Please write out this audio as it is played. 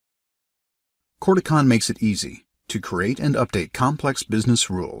Corticon makes it easy to create and update complex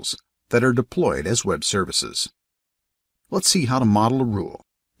business rules that are deployed as web services. Let's see how to model a rule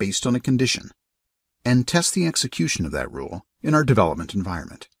based on a condition and test the execution of that rule in our development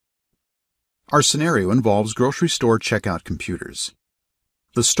environment. Our scenario involves grocery store checkout computers.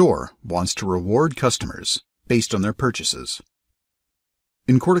 The store wants to reward customers based on their purchases.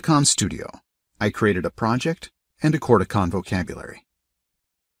 In Corticon Studio, I created a project and a Corticon vocabulary.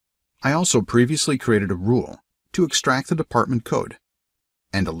 I also previously created a rule to extract the department code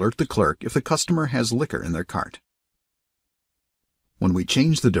and alert the clerk if the customer has liquor in their cart. When we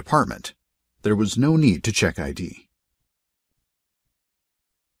changed the department, there was no need to check ID.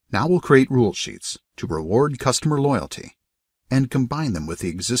 Now we'll create rule sheets to reward customer loyalty and combine them with the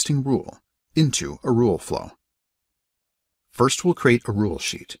existing rule into a rule flow. First, we'll create a rule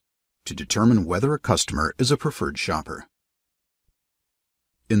sheet to determine whether a customer is a preferred shopper.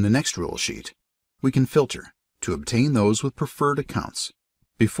 In the next rule sheet, we can filter to obtain those with preferred accounts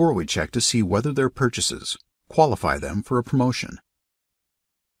before we check to see whether their purchases qualify them for a promotion.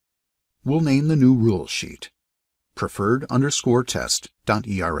 We'll name the new rule sheet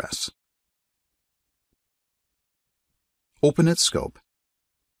preferred_test.ers. Open its scope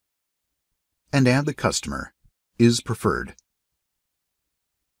and add the customer is preferred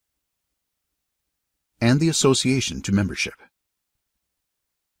and the association to membership.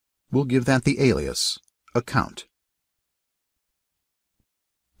 We'll give that the alias account.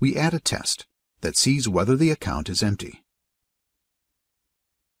 We add a test that sees whether the account is empty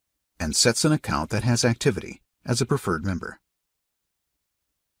and sets an account that has activity as a preferred member.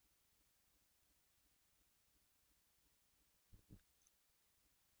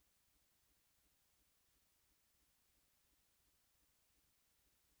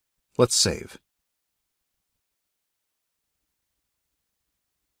 Let's save.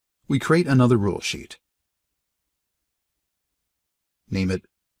 We create another rule sheet. Name it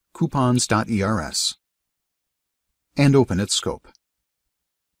coupons.ers and open its scope.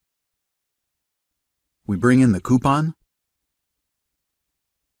 We bring in the coupon,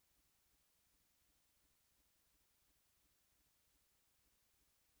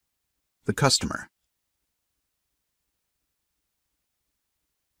 the customer,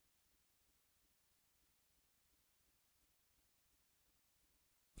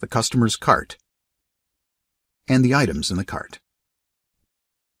 the customer's cart, and the items in the cart.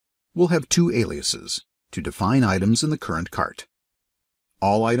 We'll have two aliases to define items in the current cart: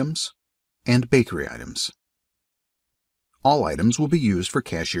 all items and bakery items. All items will be used for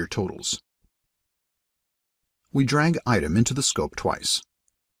cashier totals. We drag item into the scope twice.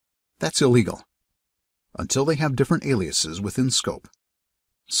 That's illegal until they have different aliases within scope,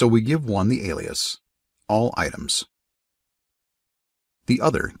 so we give one the alias all items. The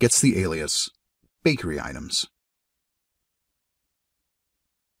other gets the alias bakery items.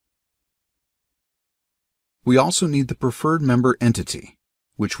 We also need the preferred member entity,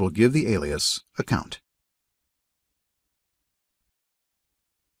 which will give the alias account.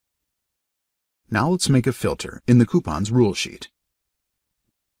 Now let's make a filter in the coupons rule sheet.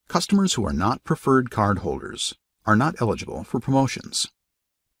 Customers who are not preferred card holders are not eligible for promotions,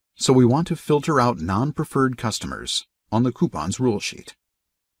 so we want to filter out non-preferred customers on the coupons rule sheet.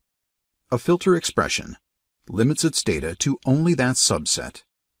 A filter expression limits its data to only that subset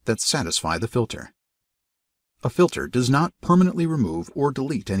that satisfy the filter. A filter does not permanently remove or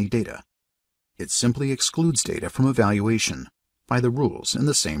delete any data. It simply excludes data from evaluation by the rules in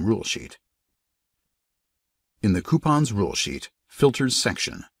the same rule sheet. In the coupons rule sheet filters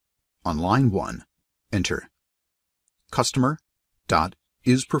section, on line 1, enter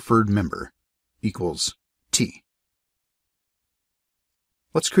customer.isPreferredMember equals T.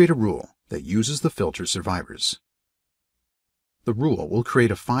 Let's create a rule that uses the filter survivors. The rule will create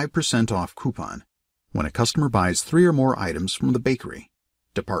a 5% off coupon when a customer buys 3 or more items from the bakery,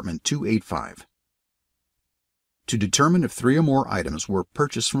 Department 285. To determine if 3 or more items were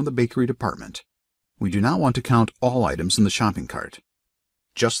purchased from the bakery department, we do not want to count all items in the shopping cart,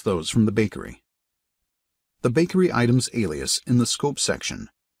 just those from the bakery. The bakery items alias in the scope section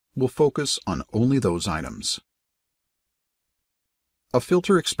will focus on only those items. A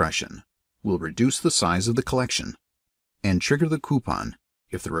filter expression will reduce the size of the collection and trigger the coupon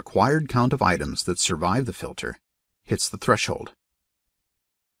if the required count of items that survive the filter hits the threshold.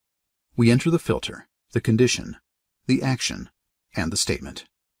 We enter the filter, the condition, the action, and the statement.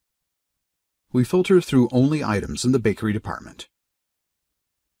 We filter through only items in the bakery department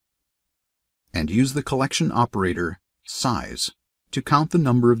and use the collection operator size to count the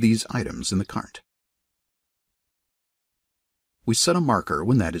number of these items in the cart. We set a marker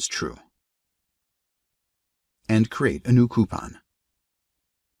when that is true. and create a new coupon.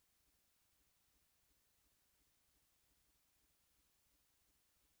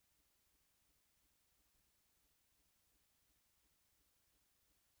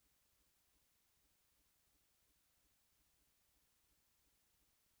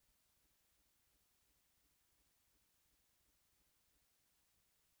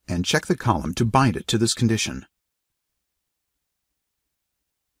 And check the column to bind it to this condition.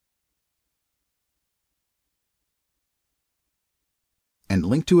 And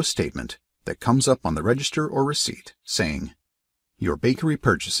link to a statement that comes up on the register or receipt saying, "Your bakery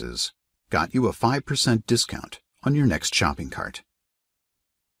purchases got you a 5% discount on your next shopping cart."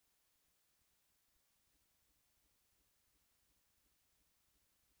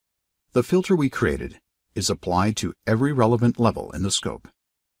 The filter we created is applied to every relevant level in the scope.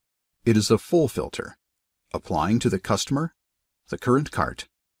 It is a full filter, applying to the customer, the current cart,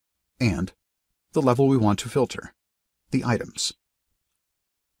 and the level we want to filter, the items.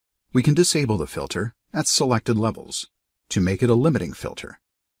 We can disable the filter at selected levels to make it a limiting filter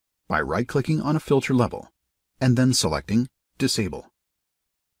by right-clicking on a filter level and then selecting Disable.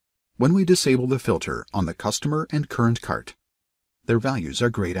 When we disable the filter on the customer and current cart, their values are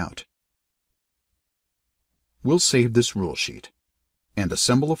grayed out. We'll save this rule sheet and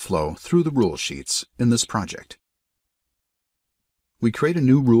assemble a flow through the rule sheets in this project. We create a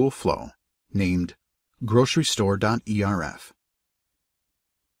new rule flow named grocerystore.erf.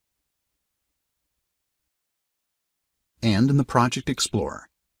 And in the Project Explorer,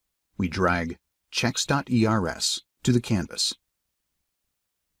 we drag checks.ers to the canvas,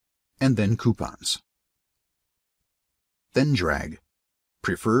 and then coupons. Then drag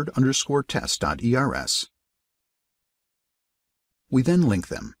preferred_test.ers. We then link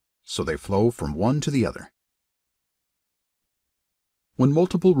them so they flow from one to the other. When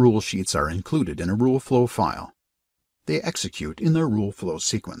multiple rule sheets are included in a rule flow file, they execute in their rule flow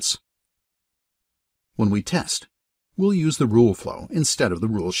sequence. When we test, we'll use the rule flow instead of the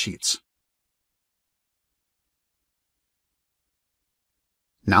rule sheets.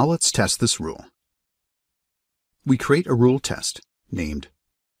 Now let's test this rule. We create a rule test named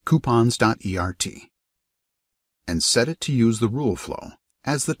coupons.ert and set it to use the rule flow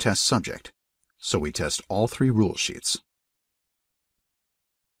as the test subject, so we test all three rule sheets.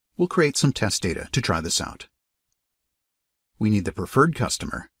 We'll create some test data to try this out. We need the preferred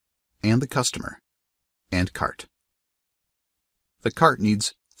customer, and cart. The cart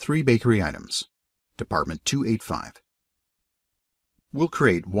needs 3 bakery items, Department 285. We'll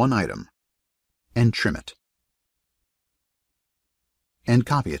create one item and trim it, and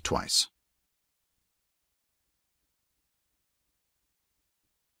copy it twice.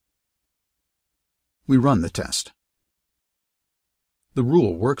 We run the test. The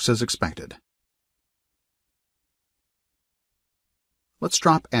rule works as expected. Let's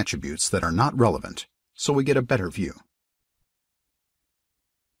drop attributes that are not relevant so we get a better view.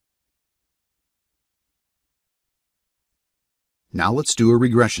 Now let's do a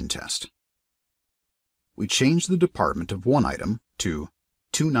regression test. We change the department of one item to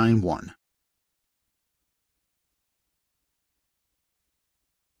 291.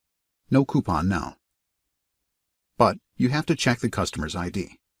 No coupon now. But you have to check the customer's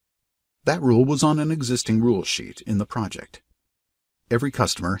ID. That rule was on an existing rule sheet in the project. Every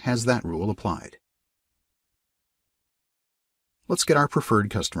customer has that rule applied. Let's get our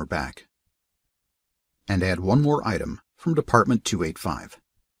preferred customer back and add one more item from Department 285.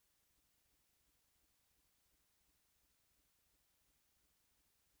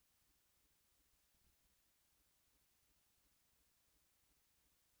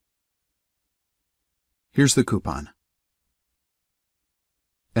 Here's the coupon.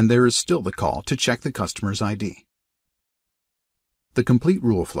 And there is still the call to check the customer's ID. The complete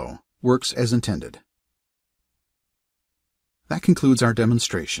rule flow works as intended. That concludes our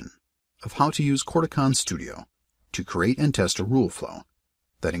demonstration of how to use Corticon Studio to create and test a rule flow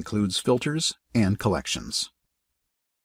that includes filters and collections.